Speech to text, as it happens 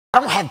I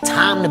don't have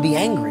time to be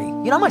angry.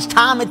 You know how much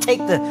time it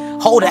takes to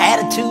hold an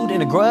attitude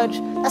and a grudge?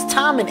 That's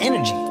time and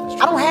energy.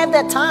 I don't have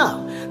that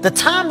time. The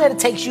time that it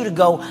takes you to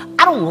go,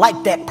 I don't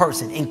like that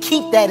person, and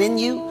keep that in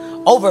you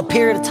over a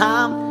period of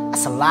time,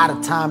 that's a lot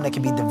of time that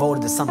can be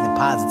devoted to something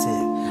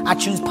positive. I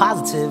choose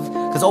positive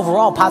because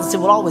overall, positive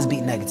will always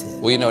beat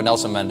negative. Well, you know,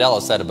 Nelson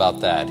Mandela said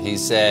about that. He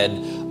said,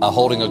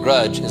 holding a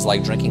grudge is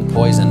like drinking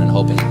poison and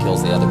hoping it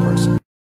kills the other person.